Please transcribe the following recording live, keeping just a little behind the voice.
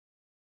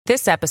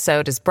This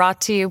episode is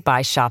brought to you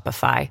by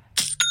Shopify.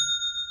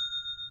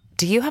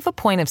 Do you have a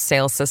point of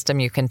sale system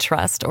you can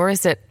trust, or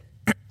is it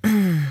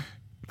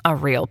a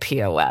real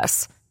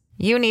POS?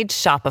 You need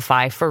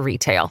Shopify for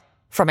retail.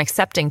 From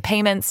accepting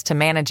payments to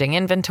managing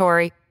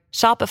inventory,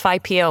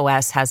 Shopify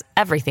POS has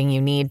everything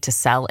you need to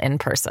sell in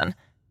person.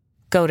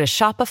 Go to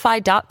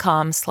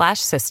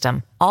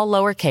shopify.com/system, all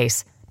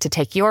lowercase, to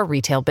take your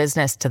retail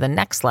business to the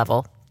next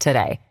level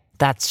today.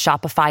 That's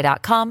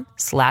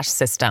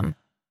shopify.com/system.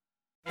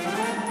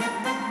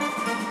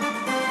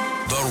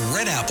 The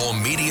Red Apple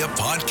Media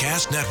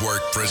Podcast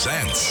Network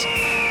presents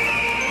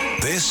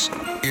This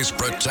is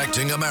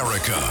Protecting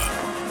America.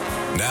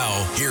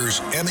 Now,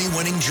 here's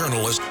Emmy-winning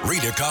journalist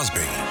Rita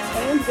Cosby.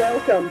 And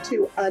welcome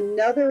to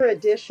another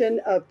edition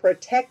of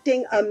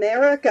Protecting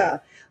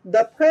America.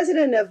 The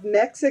president of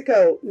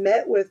Mexico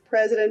met with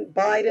President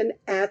Biden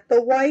at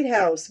the White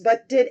House,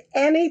 but did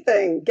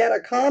anything get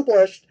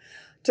accomplished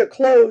to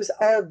close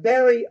our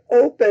very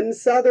open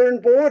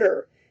southern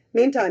border?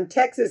 Meantime,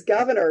 Texas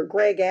Governor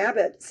Greg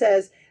Abbott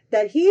says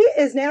that he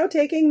is now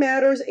taking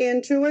matters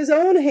into his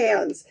own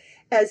hands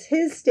as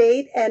his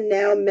state and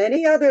now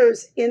many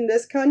others in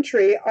this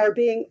country are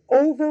being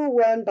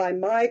overrun by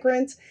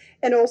migrants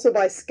and also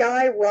by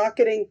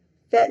skyrocketing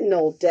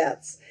fentanyl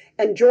deaths.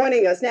 And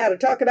joining us now to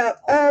talk about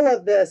all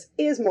of this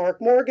is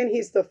Mark Morgan.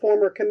 He's the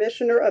former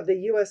commissioner of the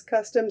U.S.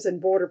 Customs and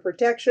Border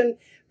Protection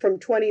from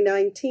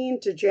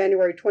 2019 to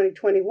January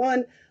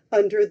 2021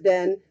 under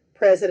then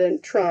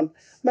President Trump.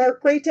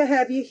 Mark, great to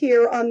have you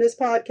here on this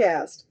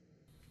podcast.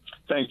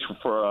 Thanks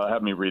for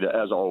having me, Rita,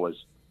 as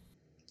always.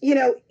 You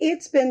know,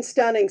 it's been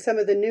stunning, some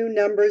of the new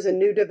numbers and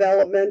new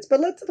developments, but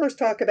let's first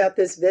talk about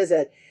this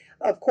visit.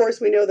 Of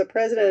course, we know the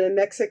president of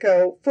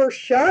Mexico first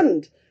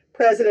shunned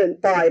President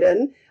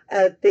Biden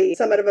at the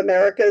Summit of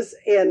Americas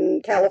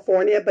in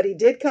California, but he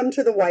did come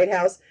to the White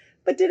House.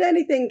 But did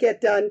anything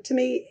get done? To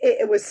me,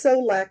 it was so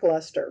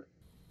lackluster.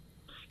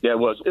 Yeah, it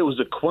was. It was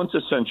a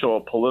quintessential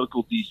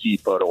political D.C.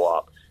 photo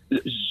op.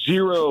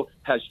 Zero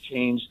has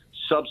changed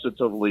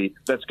substantively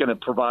that's going to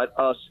provide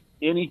us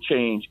any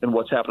change in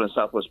what's happening in the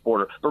southwest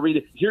border. But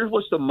Rita, here's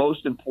what's the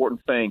most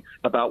important thing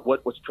about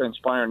what's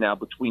transpiring now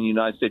between the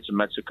United States and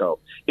Mexico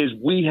is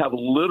we have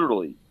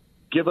literally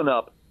given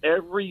up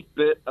every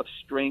bit of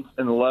strength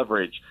and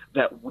leverage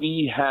that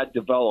we had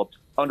developed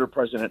under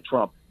President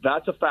Trump.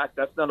 That's a fact.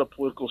 That's not a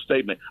political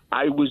statement.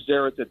 I was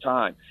there at the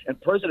time. And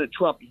President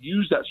Trump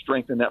used that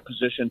strength in that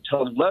position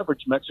to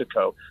leverage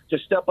Mexico to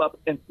step up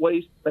in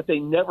ways that they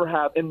never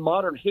have in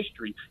modern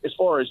history as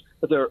far as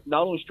they're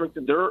not only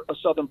strengthening their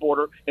southern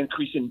border,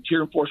 increasing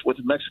interior enforcement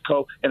with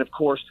Mexico, and, of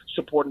course,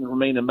 supporting the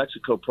Remain in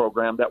Mexico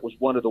program. That was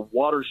one of the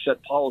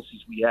watershed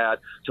policies we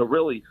had to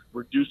really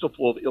reduce the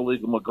flow of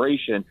illegal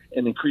immigration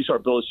and increase our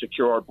ability to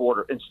secure our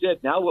border.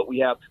 Instead, now what we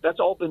have,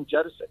 that's all been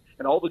jettisoned.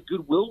 And all the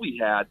goodwill we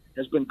had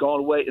has been gone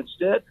away.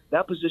 Instead,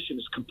 that position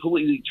is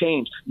completely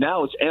changed.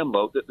 Now it's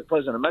AMLO, the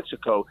president of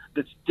Mexico,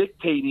 that's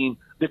dictating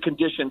the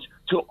conditions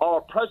to our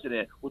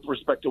president with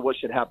respect to what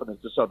should happen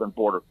at the southern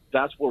border.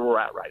 That's where we're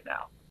at right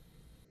now.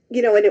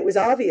 You know, and it was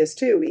obvious,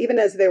 too, even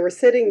as they were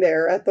sitting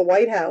there at the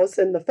White House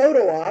in the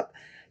photo op,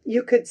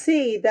 you could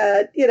see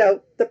that, you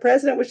know, the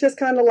president was just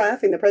kind of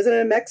laughing, the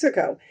president of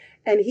Mexico.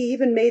 And he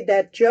even made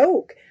that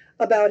joke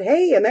about,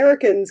 hey,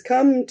 Americans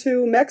come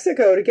to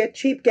Mexico to get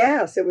cheap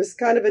gas. It was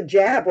kind of a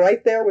jab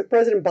right there with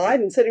President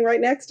Biden sitting right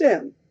next to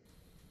him.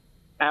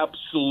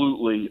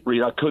 Absolutely,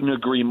 Rita. I couldn't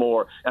agree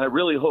more. And I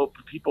really hope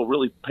people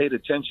really paid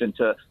attention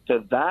to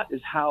that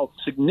is how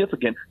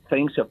significant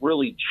things have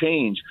really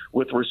changed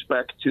with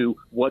respect to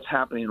what's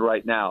happening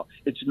right now.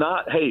 It's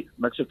not, hey,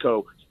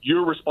 Mexico,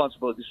 your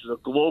responsibility. This is a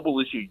global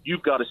issue.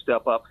 You've got to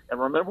step up. And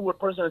remember what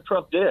President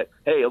Trump did.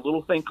 Hey, a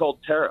little thing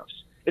called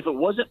tariffs. If it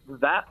wasn't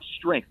that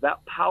strength,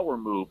 that power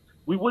move,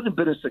 we wouldn't have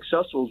been as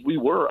successful as we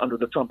were under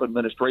the Trump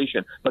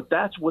administration. But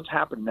that's what's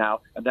happened now,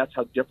 and that's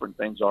how different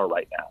things are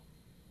right now.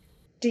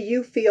 Do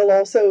you feel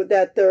also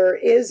that there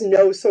is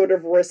no sort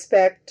of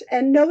respect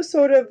and no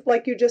sort of,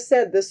 like you just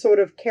said, this sort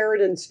of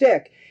carrot and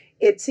stick?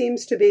 It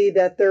seems to be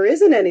that there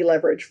isn't any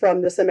leverage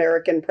from this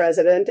American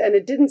president, and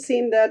it didn't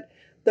seem that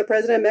the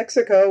president of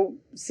Mexico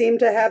seemed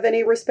to have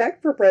any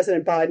respect for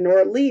President Biden, or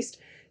at least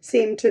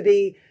seemed to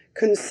be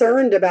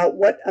concerned about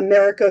what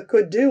America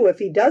could do if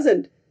he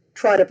doesn't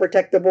try to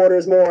protect the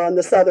borders more on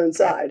the southern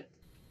side.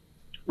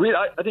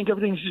 Rita, I think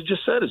everything you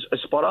just said is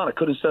spot on. I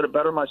couldn't have said it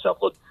better myself.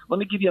 Look, let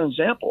me give you an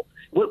example.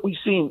 What we've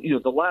seen,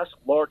 the last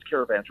large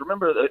caravans.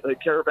 Remember the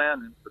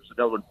caravan, and there's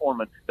another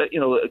informant that,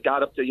 it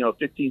got up to,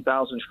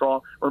 15,000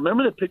 strong.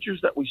 Remember the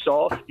pictures that we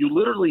saw? You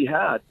literally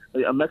had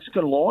a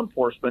Mexican law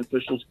enforcement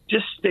officials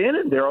just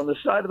standing there on the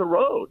side of the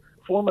road,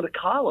 forming a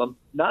column,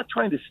 not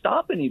trying to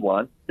stop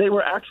anyone. They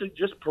were actually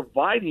just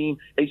providing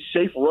a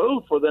safe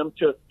road for them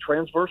to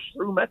transverse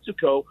through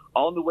Mexico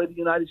on the way to the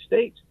United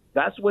States.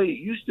 That's the way it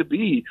used to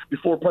be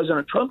before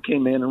President Trump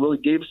came in and really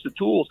gave us the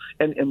tools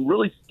and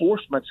really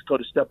forced Mexico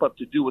to step up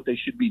to do what they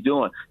should be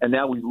doing. And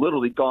now we've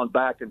literally gone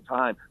back in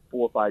time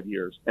 4 or 5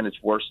 years, and it's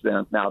worse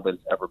than now than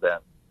it's ever been.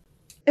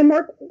 And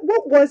Mark,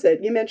 what was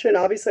it? You mentioned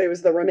obviously it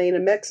was the Remain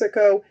in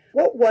Mexico.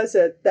 What was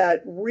it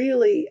that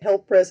really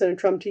helped President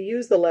Trump to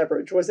use the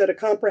leverage? Was it a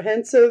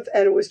comprehensive,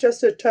 and it was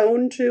just a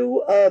tone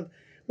too of,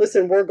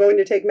 listen, we're going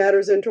to take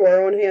matters into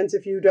our own hands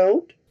if you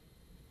don't?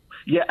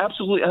 Yeah,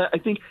 absolutely. And I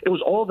think it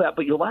was all that.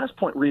 But your last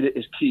point, Rita,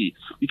 is key,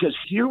 because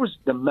here was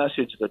the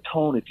message, the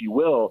tone, if you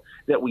will,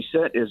 that we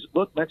set is,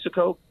 look,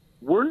 Mexico,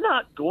 we're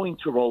not going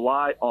to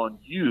rely on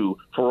you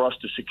for us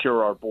to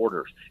secure our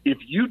borders. If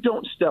you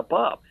don't step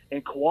up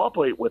and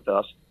cooperate with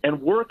us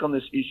and work on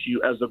this issue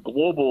as a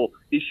global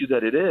issue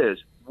that it is,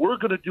 we're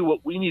going to do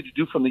what we need to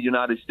do from the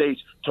United States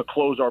to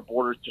close our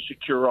borders, to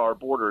secure our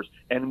borders.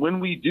 And when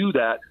we do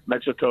that,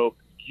 Mexico,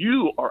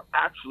 you are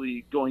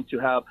actually going to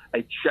have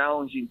a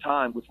challenging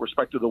time with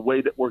respect to the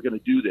way that we're going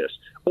to do this.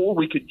 Or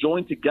we could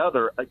join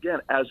together, again,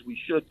 as we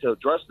should, to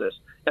address this.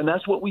 And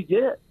that's what we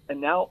did.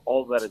 And now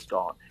all of that is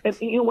gone. And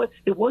you know what?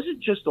 It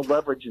wasn't just the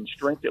leverage and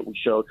strength that we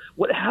showed.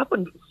 What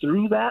happened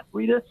through that,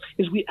 Rita,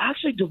 is we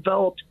actually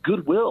developed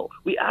goodwill.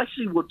 We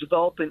actually were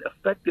developing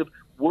effective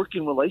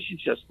working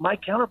relationships. My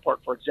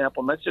counterpart, for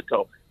example,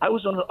 Mexico, I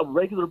was on a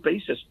regular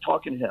basis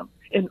talking to him.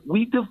 And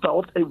we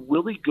developed a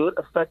really good,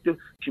 effective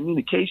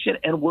communication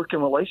and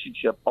working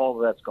relationship. All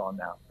of that's gone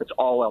now. It's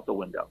all out the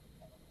window.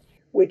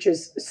 Which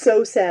is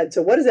so sad.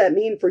 So what does that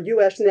mean for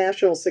U.S.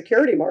 national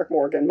security, Mark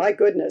Morgan? My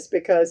goodness,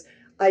 because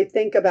I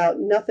think about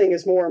nothing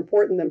is more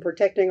important than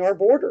protecting our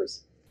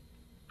borders.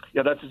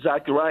 Yeah, that's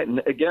exactly right.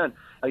 And again,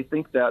 I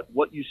think that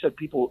what you said,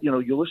 people, your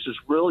listeners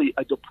really,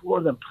 I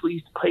deplore them,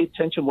 please pay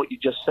attention to what you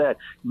just said,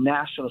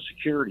 national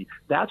security.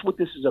 That's what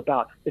this is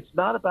about. It's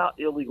not about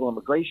illegal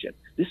immigration.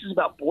 This is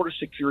about border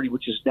security,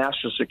 which is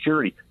national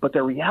security. But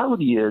the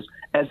reality is,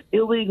 as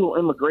illegal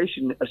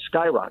immigration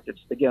skyrockets,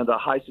 again, the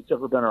highest it's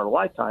ever been in our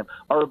lifetime,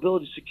 our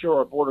ability to secure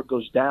our border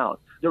goes down.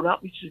 They're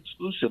not mutually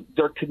exclusive.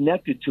 They're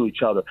connected to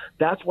each other.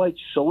 That's why it's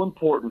so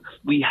important.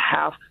 We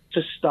have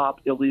to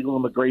stop illegal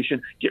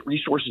immigration, get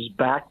resources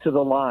back to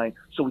the line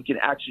so we can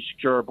actually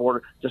secure our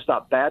border, to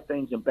stop bad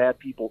things and bad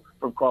people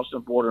from crossing the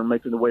border and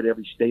making their way to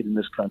every state in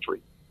this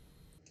country.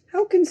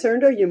 How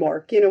concerned are you,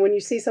 Mark? When you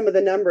see some of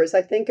the numbers,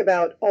 I think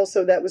about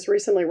also that was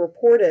recently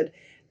reported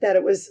that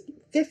it was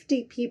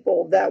 50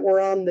 people that were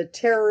on the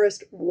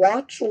terrorist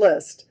watch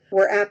list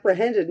were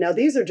apprehended. Now,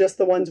 these are just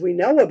the ones we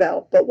know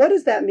about, but what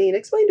does that mean?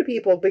 Explain to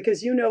people,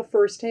 because you know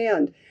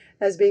firsthand,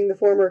 as being the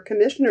former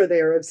commissioner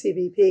there of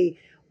CBP,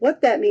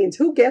 what that means,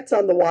 who gets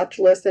on the watch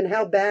list, and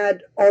how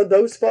bad are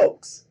those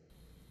folks?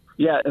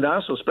 Yeah, and I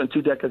also spent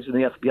 2 decades in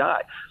the FBI.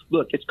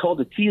 Look, it's called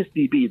the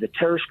TSDB, the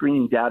Terror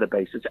Screening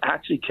Database. It's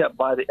actually kept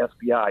by the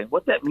FBI. And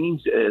what that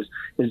means is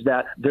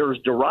that there is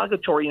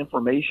derogatory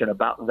information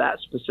about that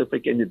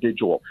specific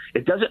individual.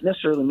 It doesn't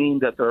necessarily mean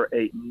that they're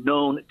a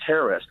known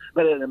terrorist,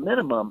 but at a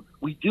minimum,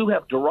 we do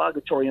have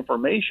derogatory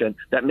information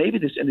that maybe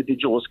this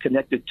individual is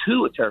connected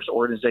to a terrorist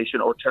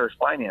organization or terrorist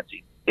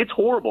financing. It's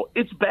horrible.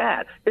 It's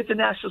bad. It's a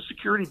national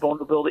security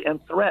vulnerability and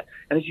threat.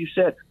 And as you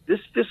said, this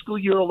fiscal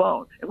year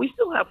alone, and we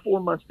still have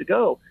 4 months to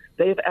go,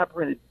 they have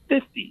apprehended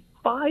 50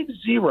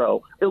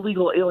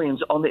 illegal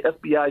aliens on the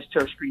FBI's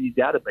terror screening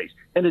database.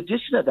 In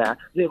addition to that,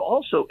 they've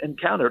also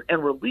encountered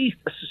and released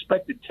a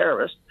suspected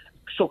terrorist,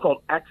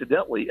 so-called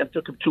accidentally, and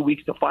took them 2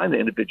 weeks to find the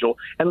individual.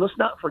 And let's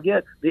not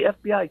forget, the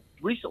FBI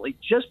recently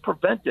just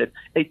prevented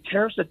a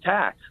terrorist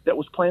attack that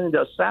was planning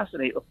to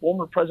assassinate a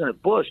former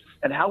President Bush.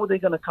 And how were they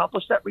going to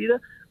accomplish that, Rita?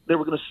 They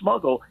were going to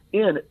smuggle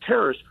in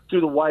terrorists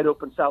through the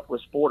wide-open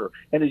southwest border.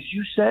 And as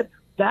you said,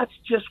 that's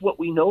just what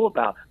we know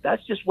about.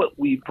 That's just what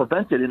we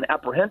prevented and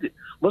apprehended.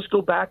 Let's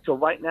go back to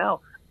right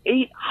now,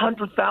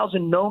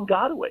 800,000 known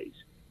gotaways.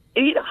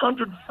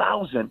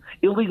 800,000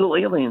 illegal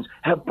aliens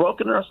have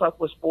broken our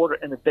southwest border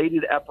and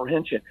evaded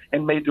apprehension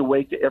and made their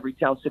way to every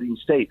town, city, and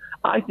state.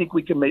 I think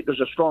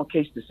there's a strong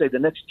case to say the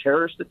next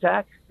terrorist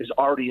attack is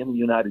already in the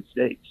United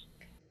States.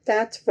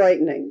 That's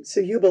frightening. So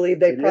you believe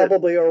they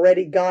probably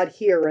already got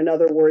here, in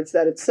other words,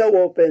 that it's so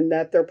open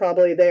that they're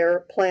probably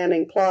there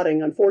planning,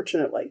 plotting,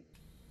 unfortunately.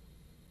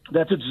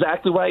 That's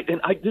exactly right.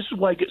 And this is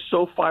why I get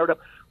so fired up.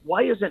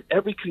 Why isn't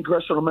every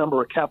congressional member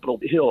of Capitol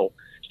Hill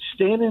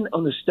standing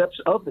on the steps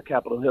of the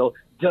Capitol Hill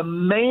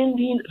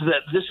demanding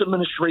that this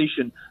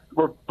administration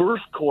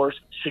reverse course,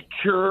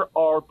 secure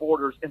our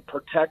borders, and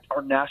protect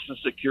our national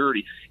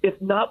security?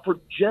 If not for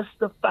just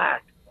the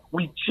fact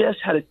we just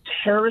had a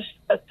terrorist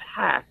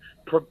attack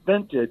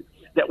prevented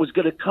that was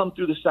going to come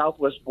through the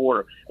southwest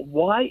border.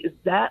 Why is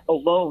that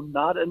alone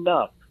not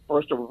enough for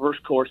us to reverse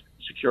course,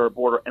 secure our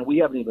border? And we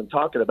haven't even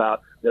talked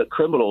about the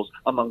criminals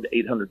among the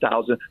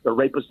 800,000, the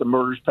rapists, the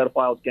murderers,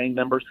 pedophiles, gang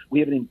members. We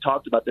haven't even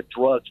talked about the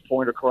drugs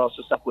pouring across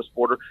the southwest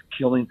border,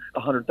 killing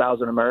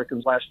 100,000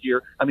 Americans last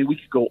year. I mean, we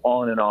could go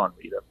on and on,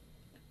 Rita.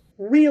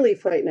 Really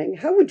frightening.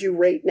 How would you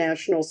rate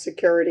national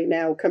security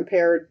now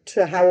compared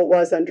to how it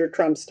was under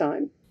Trump's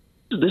time?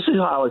 This is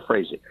how I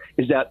phrase it,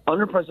 is that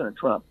under President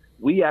Trump,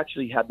 we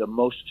actually had the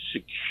most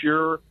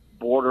secure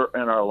border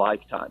in our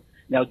lifetime.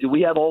 Now, do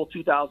we have all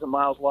 2,000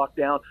 miles locked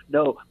down?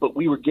 No, but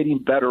we were getting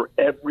better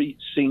every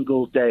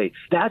single day.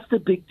 That's the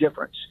big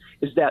difference,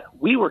 is that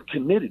we were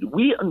committed.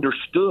 We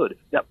understood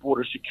that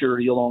border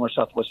security along our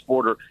southwest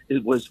border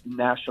was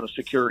national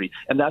security.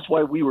 And that's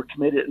why we were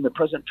committed, and the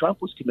President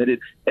Trump was committed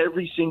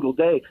every single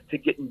day to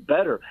getting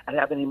better at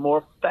having a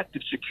more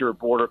effective, secure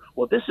border.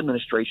 Well, this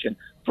administration,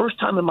 first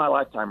time in my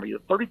lifetime,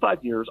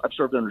 35 years, I've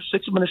served under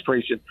 6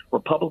 administrations,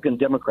 Republican,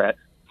 Democrat,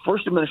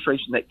 first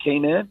administration that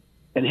came in,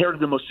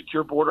 inherited the most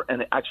secure border,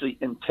 and actually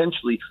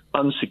intentionally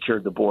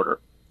unsecured the border.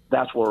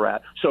 That's where we're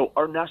at. So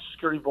our national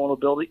security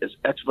vulnerability is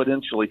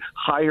exponentially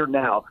higher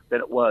now than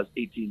it was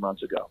 18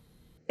 months ago.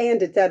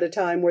 And it's at a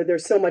time where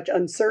there's so much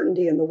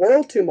uncertainty in the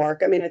world too,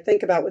 Mark. I mean, I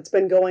think about what's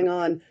been going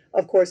on,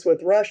 of course,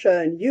 with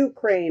Russia and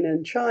Ukraine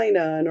and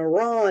China and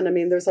Iran. I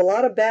mean, there's a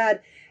lot of bad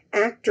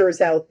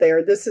actors out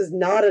there. This is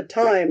not a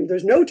time,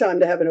 there's no time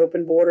to have an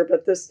open border,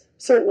 but this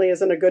certainly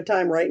isn't a good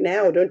time right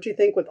now. Don't you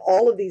think, with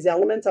all of these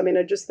elements? I mean,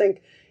 I just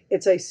think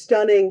it's a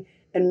stunning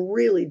and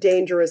really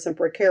dangerous and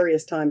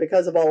precarious time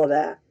because of all of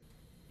that.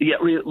 Yeah,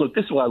 look,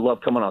 this is why I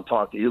love coming on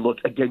talking to you. Look,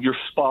 again, you're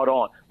spot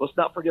on. Let's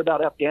not forget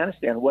about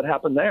Afghanistan, what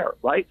happened there,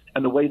 right?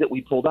 And the way that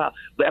we pulled out.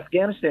 But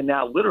Afghanistan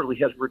now literally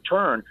has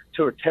returned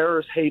to a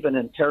terrorist haven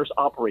and terrorist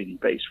operating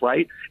base,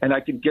 right? And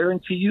I can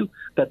guarantee you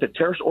that the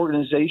terrorist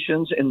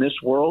organizations in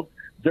this world,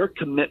 their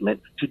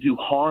commitment to do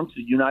harm to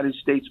the United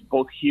States,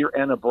 both here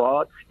and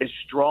abroad, is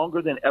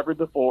stronger than ever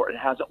before. It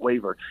hasn't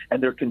wavered.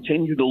 And they're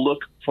continuing to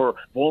look for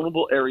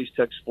vulnerable areas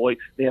to exploit.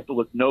 They have to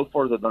look no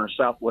further than our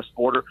southwest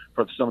border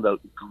for some of the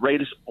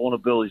greatest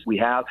vulnerabilities we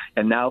have.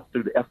 And now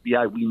through the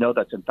FBI, we know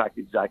that's in fact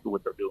exactly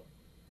what they're doing.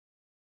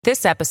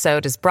 This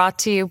episode is brought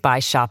to you by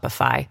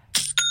Shopify.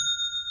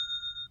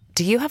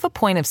 Do you have a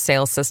point of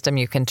sale system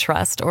you can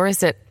trust, or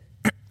is it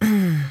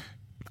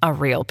a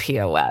real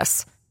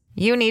POS?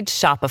 You need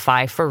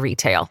Shopify for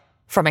retail.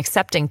 From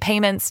accepting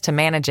payments to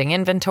managing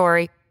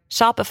inventory,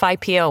 Shopify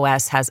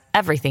POS has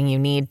everything you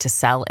need to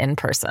sell in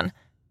person.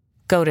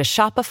 Go to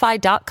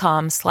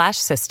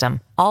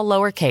shopify.com/system, all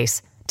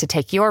lowercase, to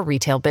take your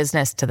retail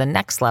business to the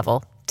next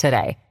level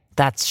today.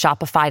 That's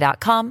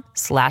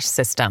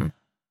shopify.com/system.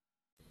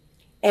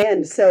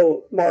 And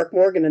so, Mark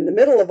Morgan, in the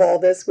middle of all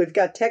this, we've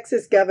got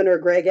Texas Governor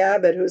Greg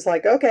Abbott, who's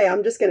like, okay,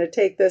 I'm just going to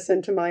take this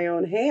into my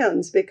own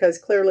hands because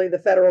clearly the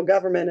federal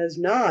government is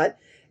not.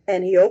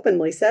 And he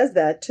openly says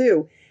that,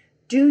 too.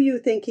 Do you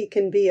think he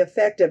can be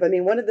effective? I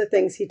mean, one of the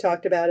things he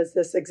talked about is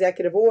this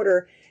executive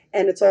order,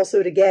 and it's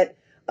also to get,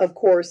 of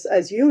course,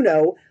 as you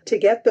know, to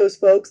get those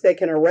folks, they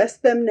can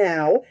arrest them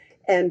now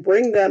and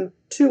bring them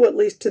to at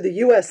least to the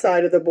U.S.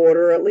 side of the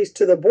border, or at least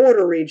to the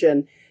border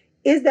region.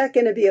 Is that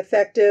going to be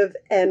effective?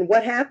 And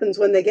what happens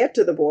when they get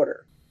to the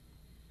border?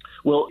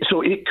 Well,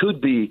 so it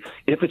could be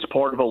if it's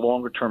part of a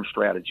longer-term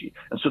strategy.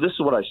 And so this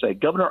is what I say.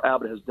 Governor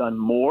Abbott has done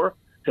more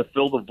to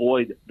fill the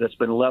void that's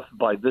been left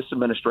by this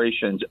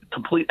administration's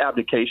complete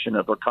abdication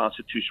of their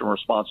constitutional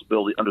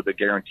responsibility under the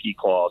guarantee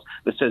clause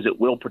that says it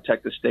will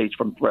protect the states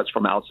from threats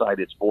from outside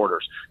its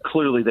borders.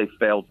 Clearly, they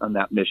failed on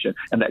that mission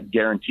and that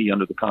guarantee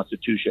under the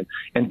Constitution.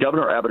 And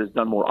Governor Abbott has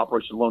done more.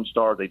 Operation Lone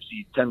Star, they've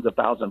seized tens of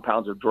thousands of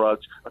pounds of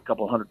drugs, a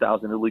couple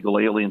 100,000 illegal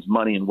aliens,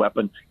 money and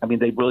weapons. I mean,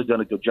 they've really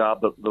done a good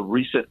job. But the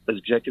recent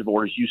executive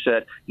orders, you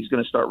said, he's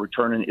going to start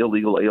returning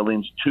illegal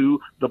aliens to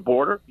the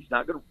border. He's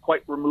not going to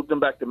quite remove them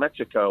back to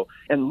Mexico.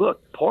 And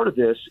look, part of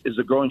this is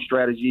a growing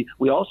strategy.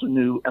 We also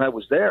knew, and I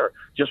was there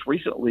just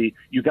recently,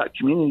 you got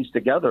communities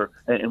together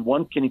in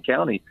one Kinney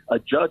County. A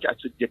judge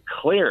actually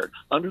declared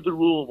under the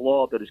rule of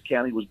law that his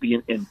county was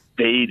being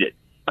invaded.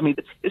 I mean,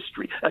 it's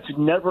history. That's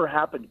never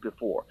happened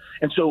before.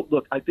 And so,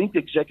 look, I think the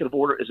executive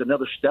order is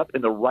another step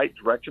in the right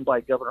direction by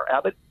Governor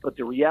Abbott. But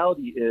the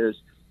reality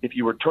is, if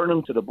you return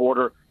them to the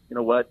border, you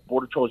know what?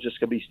 Border Patrol is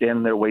just going to be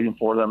standing there waiting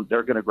for them.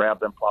 They're going to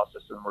grab them,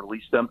 process them,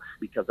 release them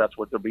because that's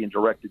what they're being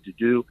directed to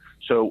do.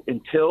 So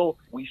until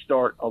we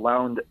start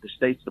allowing the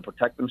states to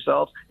protect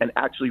themselves and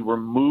actually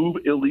remove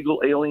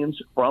illegal aliens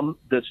from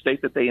the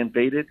state that they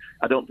invaded,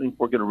 I don't think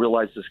we're going to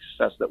realize the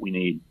success that we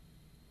need.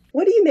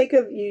 What do you make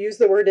of, you use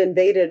the word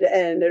invaded,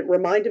 and it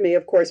reminded me,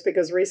 of course,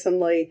 because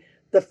recently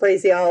the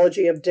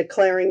phraseology of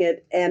declaring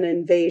it an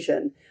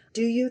invasion.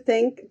 Do you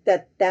think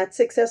that that's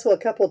successful? A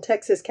couple of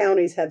Texas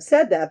counties have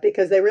said that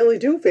because they really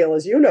do feel,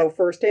 as you know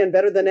firsthand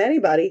better than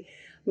anybody,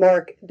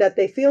 Mark, that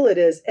they feel it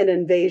is an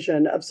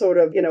invasion of sort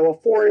of, you know, a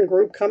foreign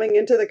group coming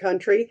into the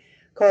country,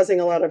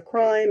 causing a lot of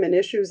crime and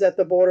issues at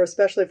the border,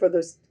 especially for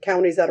those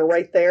counties that are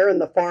right there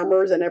and the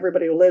farmers and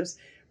everybody who lives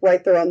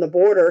right there on the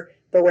border,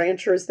 the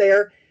ranchers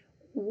there.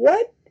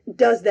 What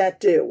does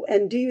that do?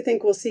 And do you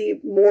think we'll see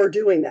more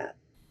doing that?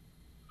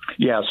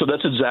 Yeah, so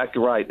that's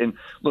exactly right. And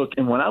look,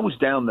 and when I was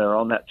down there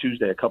on that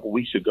Tuesday a couple of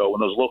weeks ago, when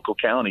those local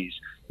counties,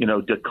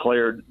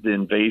 declared the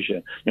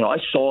invasion. I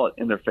saw it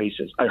in their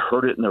faces. I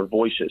heard it in their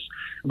voices.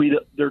 I mean,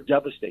 they're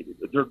devastated.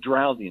 They're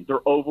drowning. They're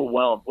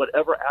overwhelmed,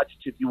 whatever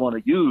adjective you want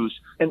to use.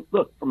 And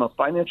look, from a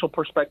financial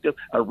perspective,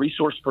 a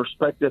resource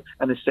perspective,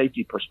 and a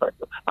safety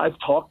perspective, I've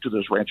talked to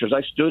those ranchers.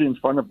 I stood in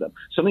front of them.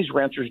 Some of these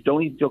ranchers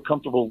don't even feel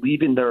comfortable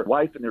leaving their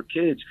wife and their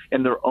kids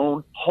in their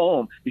own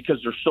home because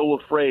they're so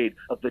afraid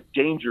of the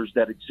dangers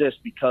that exist,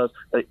 because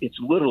it's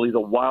literally the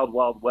wild,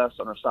 wild west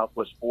on our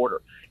southwest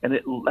border. And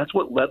that's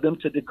what led them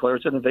to declare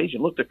it's an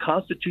invasion. Look, the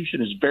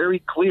Constitution is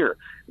very clear.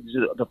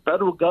 The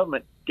federal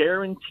government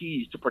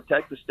guarantees to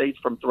protect the states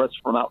from threats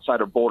from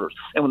outside our borders.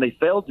 And when they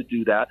fail to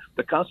do that,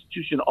 the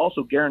Constitution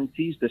also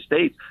guarantees the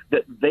states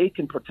that they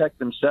can protect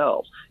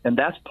themselves. And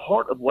that's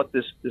part of what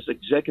this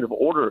executive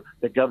order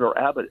that Governor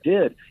Abbott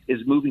did is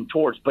moving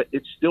towards. But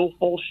it still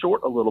falls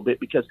short a little bit,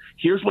 because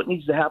here's what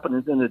needs to happen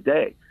at the end of the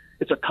day.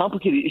 It's a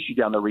complicated issue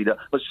down there, Rita,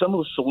 but some of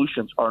the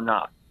solutions are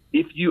not.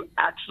 If you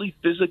actually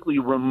physically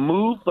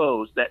remove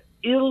those that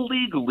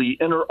illegally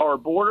enter our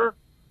border,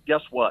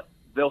 guess what?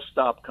 They'll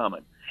stop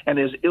coming. And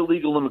as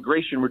illegal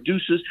immigration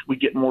reduces, we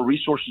get more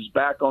resources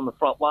back on the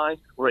front lines.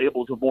 We're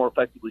able to more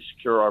effectively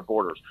secure our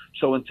borders.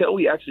 So until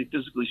we actually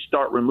physically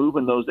start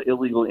removing those that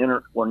illegally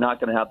enter, we're not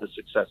going to have the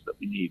success that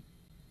we need.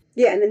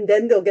 Yeah, and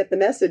then they'll get the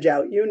message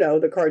out.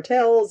 The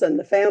cartels and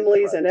the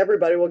families and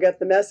everybody will get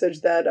the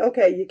message that,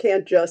 okay, you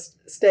can't just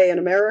stay in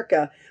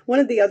America. One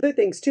of the other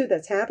things, too,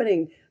 that's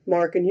happening,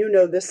 Mark, and you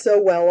know this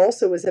so well,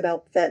 also is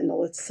about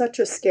fentanyl. It's such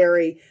a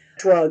scary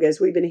drug, as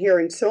we've been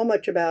hearing so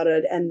much about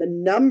it, and the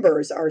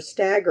numbers are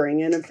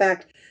staggering. And in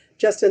fact,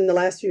 just in the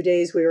last few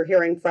days, we were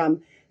hearing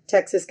from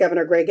Texas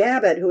Governor Greg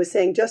Abbott, who was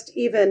saying just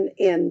even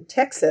in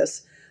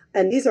Texas,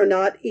 and these are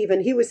not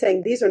even, he was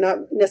saying these are not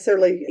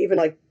necessarily even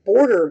like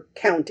border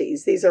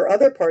counties. These are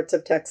other parts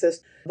of Texas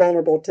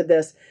vulnerable to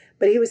this.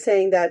 But he was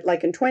saying that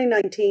like in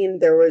 2019,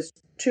 there was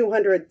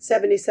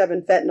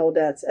 277 fentanyl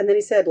deaths. And then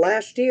he said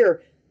last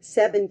year,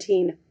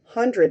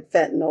 1,700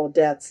 fentanyl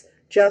deaths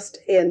just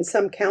in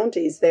some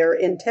counties there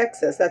in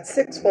Texas. That's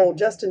sixfold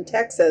just in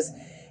Texas.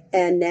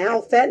 And now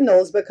fentanyl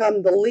has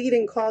become the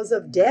leading cause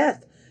of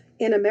death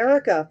in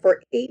America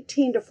for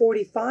 18 to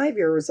 45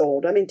 years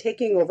old. I mean,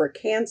 taking over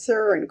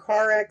cancer and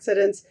car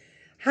accidents.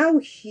 How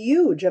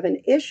huge of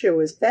an issue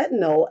is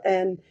fentanyl?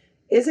 And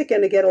is it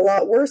going to get a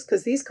lot worse?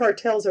 Because these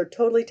cartels are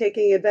totally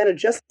taking advantage.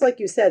 Just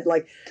like you said,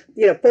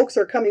 folks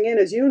are coming in,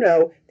 as you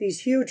know, these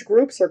huge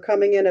groups are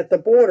coming in at the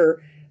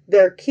border.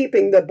 They're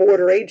keeping the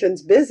border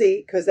agents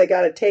busy because they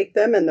got to take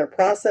them and they're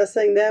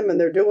processing them and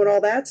they're doing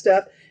all that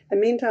stuff. And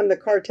meantime, the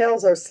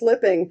cartels are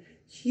slipping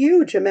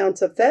huge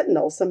amounts of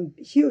fentanyl. Some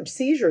huge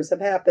seizures have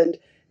happened,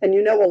 and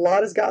a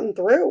lot has gotten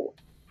through.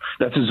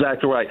 That's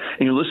exactly right.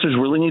 And your listeners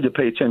really need to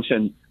pay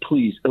attention,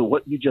 please, to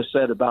what you just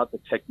said about the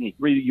technique.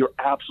 Rita, you're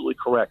absolutely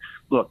correct.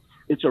 Look,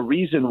 it's a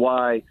reason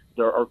why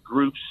there are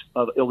groups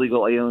of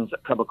illegal aliens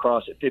that come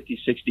across at 50,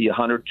 60,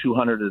 100,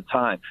 200 at a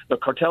time. The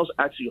cartels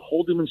actually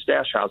hold them in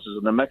stash houses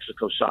on the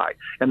Mexico side,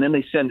 and then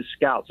they send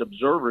scouts,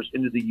 observers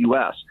into the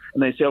U.S.,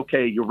 and they say,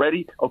 okay, you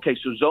ready? Okay,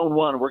 so zone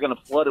one, we're going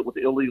to flood it with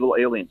illegal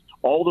aliens.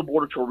 All the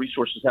Border Patrol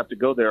resources have to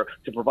go there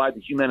to provide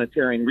the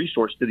humanitarian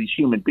resource to these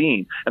human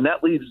beings, and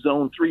that leaves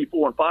zone 3,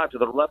 4, and 5 to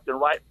the left and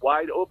right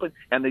wide open,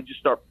 and they just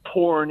start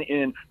pouring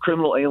in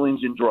criminal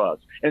aliens and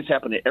drugs. And it's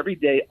happening every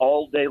day,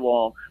 all day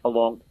long,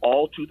 along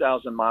all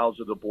 2,000 miles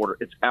of the border.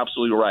 It's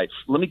absolutely right.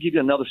 Let me give you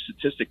another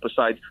statistic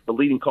besides the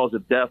leading cause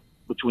of death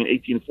between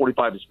 18 and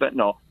 45 is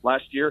fentanyl.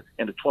 Last year,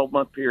 in a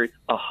 12-month period,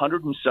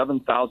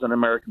 107,000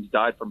 Americans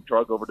died from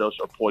drug overdose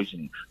or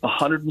poisoning.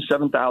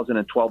 107,000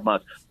 in 12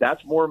 months.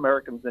 That's more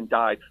Americans than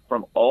died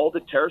from all the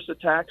terrorist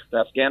attacks,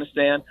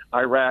 Afghanistan,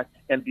 Iraq,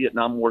 and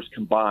Vietnam wars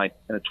combined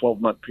in a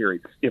 12-month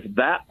period. If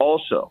that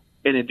also,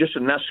 in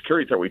addition to national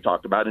security that we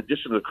talked about, in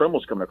addition to the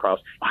criminals coming across,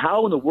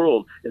 how in the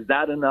world is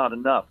that not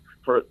enough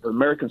for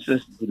American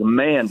citizens to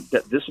demand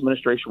that this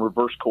administration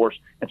reverse course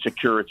and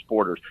secure its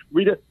borders?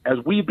 Rita, as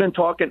we've been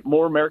talking,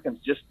 more Americans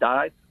just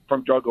died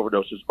from drug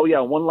overdoses. Oh,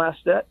 yeah, one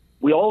last step.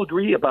 We all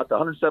agree about the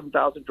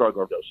 107,000 drug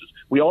overdoses.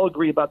 We all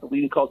agree about the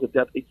leading cause of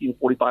death, 18 to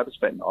 45 is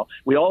fentanyl.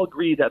 We all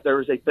agree that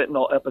there is a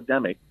fentanyl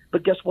epidemic.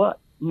 But guess what?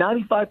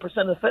 95%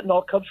 of the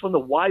fentanyl comes from the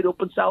wide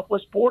open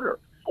southwest border.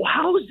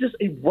 How is this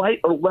a right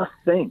or left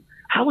thing?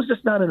 How is this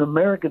not an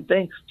American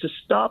thing to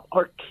stop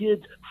our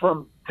kids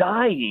from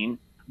dying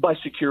by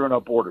securing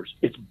our borders?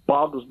 It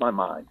boggles my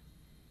mind.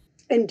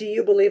 And do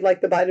you believe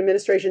the Biden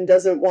administration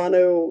doesn't want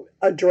to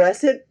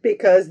address it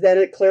because then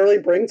it clearly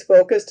brings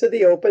focus to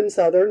the open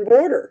southern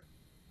border?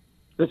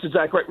 That's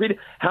exactly right. Rita,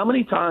 how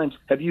many times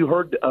have you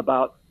heard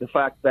about the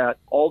fact that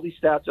all these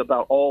stats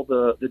about all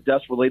the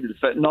deaths related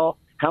to fentanyl,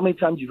 how many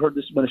times you've heard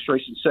this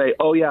administration say,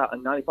 oh, yeah,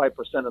 95%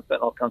 of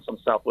fentanyl comes from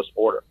the southwest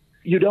border?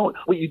 You don't.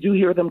 What you do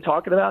hear them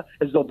talking about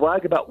is they'll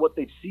brag about what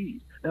they've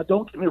seized. Now,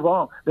 don't get me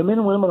wrong. The men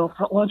and women on the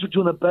front lines are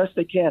doing the best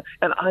they can,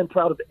 and I'm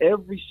proud of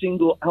every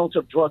single ounce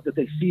of drug that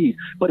they seize.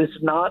 But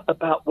it's not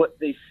about what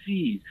they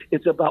seize.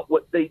 It's about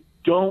what they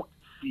don't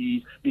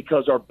seize,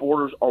 because our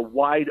borders are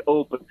wide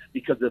open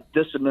because of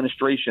this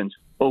administration's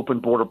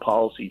open border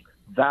policy.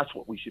 That's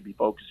what we should be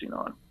focusing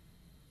on.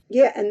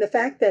 Yeah, and the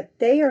fact that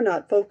they are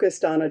not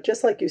focused on it,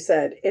 just like you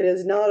said, it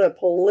is not a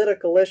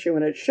political issue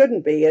and it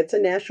shouldn't be. It's a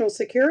national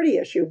security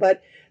issue,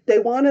 but they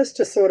want us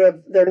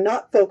to they're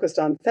not focused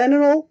on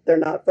fentanyl, they're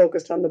not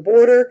focused on the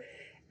border.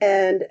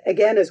 And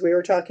again, as we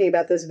were talking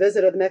about this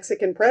visit of the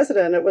Mexican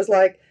president, it was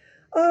like,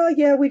 oh,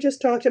 yeah, we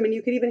just talked to him. And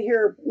you could even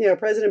hear,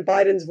 President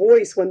Biden's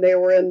voice when they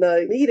were in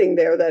the meeting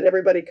there that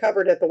everybody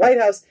covered at the White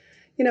House.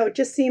 It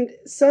just seemed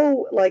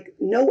so like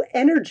no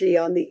energy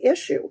on the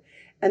issue.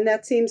 And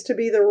that seems to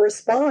be the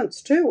response,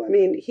 too. I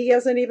mean, he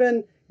hasn't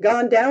even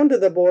gone down to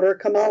the border.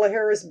 Kamala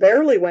Harris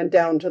barely went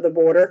down to the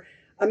border.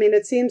 I mean,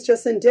 it seems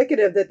just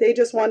indicative that they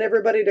just want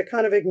everybody to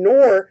kind of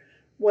ignore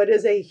what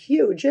is a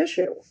huge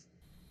issue.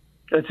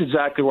 That's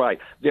exactly right.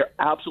 They're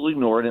absolutely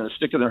ignoring it and they're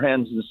sticking their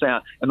hands in the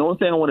sand. And the only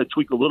thing I want to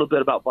tweak a little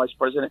bit about Vice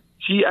President,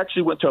 she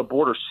actually went to a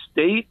border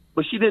state,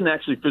 but she didn't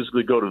actually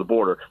physically go to the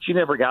border. She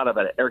never got out of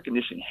an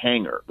air-conditioned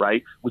hangar,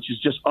 right, which is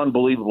just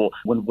unbelievable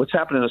when what's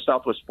happening in the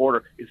southwest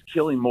border is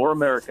killing more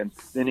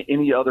Americans than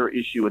any other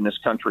issue in this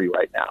country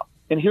right now.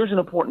 And here's an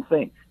important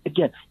thing.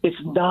 Again, it's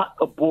not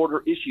a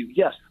border issue.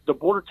 Yes, the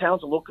border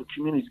towns and local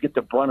communities get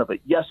the brunt of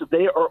it. Yes,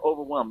 they are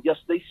overwhelmed. Yes,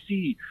 they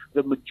see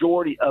the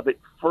majority of it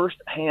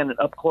firsthand and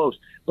up close,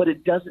 but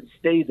it doesn't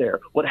stay there.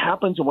 What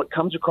happens and what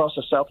comes across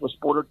the southwest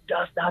border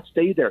does not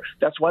stay there.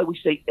 That's why we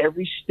say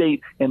every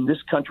state in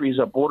this country is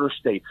a border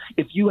state.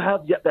 If you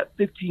have that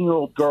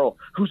 15-year-old girl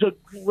who's a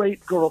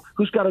great girl,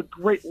 who's got a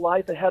great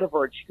life ahead of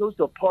her, and she goes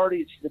to a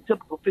party, and she's a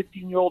typical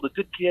 15-year-old, a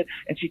good kid,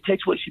 and she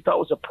takes what she thought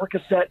was a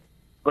Percocet,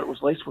 but it was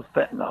laced with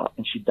fentanyl,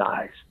 and she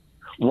dies.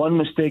 One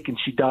mistake, and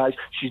she dies.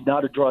 She's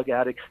not a drug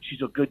addict.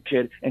 She's a good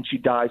kid, and she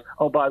dies.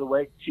 Oh, by the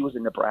way, she was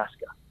in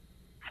Nebraska.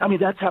 I mean,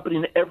 that's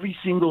happening every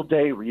single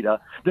day, Rita.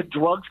 The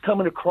drugs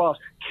coming across,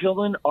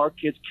 killing our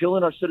kids,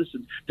 killing our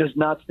citizens, does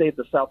not stay at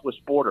the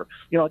southwest border.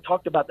 I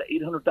talked about the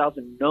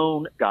 800,000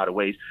 known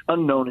gotaways.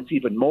 Unknown, it's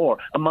even more.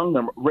 Among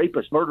them,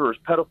 rapists, murderers,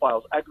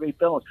 pedophiles, aggravated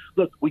felons.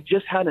 Look, we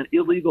just had an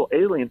illegal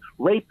alien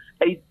rape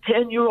a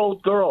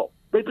 10-year-old girl.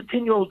 Rape a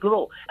 10-year-old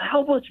girl.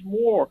 How much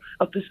more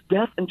of this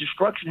death and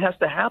destruction has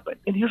to happen?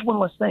 And here's one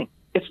last thing.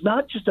 It's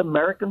not just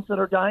Americans that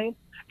are dying.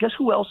 Guess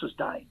who else is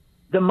dying?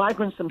 The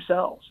migrants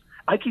themselves.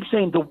 I keep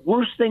saying the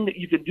worst thing that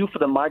you can do for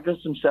the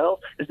migrants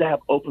themselves is to have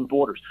open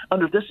borders.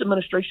 Under this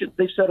administration,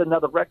 they've set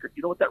another record.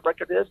 You know what that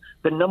record is?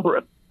 The number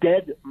of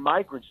dead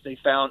migrants they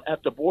found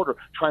at the border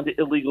trying to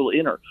illegally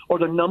enter, or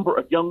the number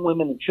of young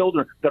women and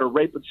children that are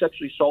raped and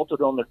sexually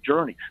assaulted on their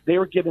journey. They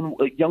were given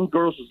young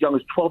girls as young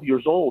as 12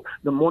 years old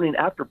the morning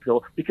after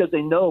pill because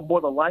they know more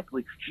than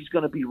likely she's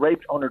going to be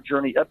raped on her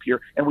journey up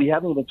here. And we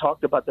haven't even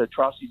talked about the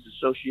atrocities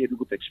associated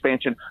with the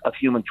expansion of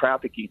human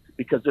trafficking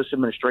because this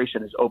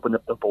administration has opened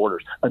up the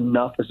borders.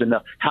 Enough is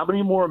enough. How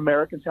many more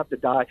Americans have to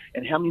die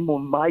and how many more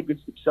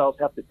migrants themselves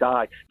have to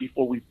die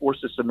before we force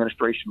this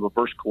administration to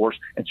reverse course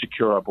and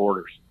secure our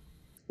borders?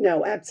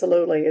 No,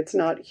 absolutely. It's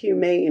not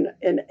humane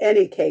in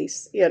any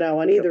case,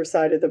 on either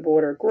side of the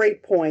border.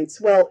 Great points.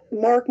 Well,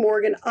 Mark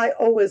Morgan, I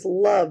always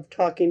love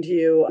talking to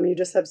you. I mean, you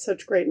just have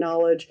such great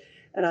knowledge,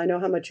 and I know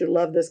how much you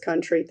love this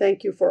country.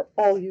 Thank you for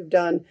all you've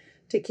done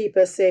to keep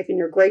us safe in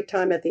your great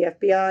time at the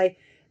FBI.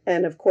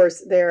 And of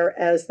course, there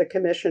as the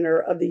Commissioner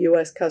of the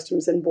U.S.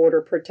 Customs and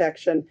Border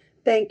Protection.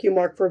 Thank you,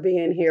 Mark, for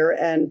being here.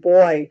 And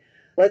boy,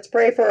 let's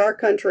pray for our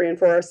country and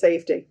for our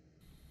safety.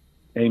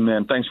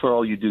 Amen. Thanks for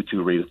all you do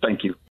too, Rita.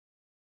 Thank you.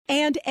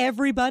 And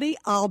everybody,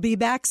 I'll be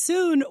back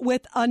soon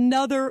with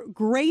another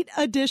great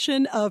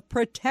edition of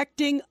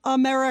Protecting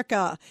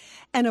America.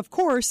 And of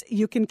course,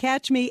 you can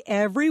catch me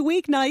every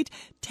weeknight,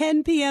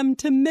 10 p.m.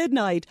 to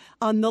midnight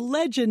on the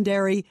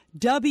legendary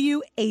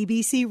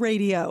WABC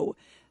Radio.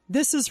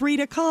 This is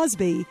Rita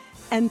Cosby,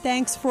 and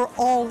thanks for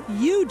all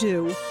you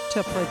do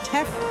to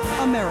protect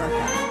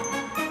America.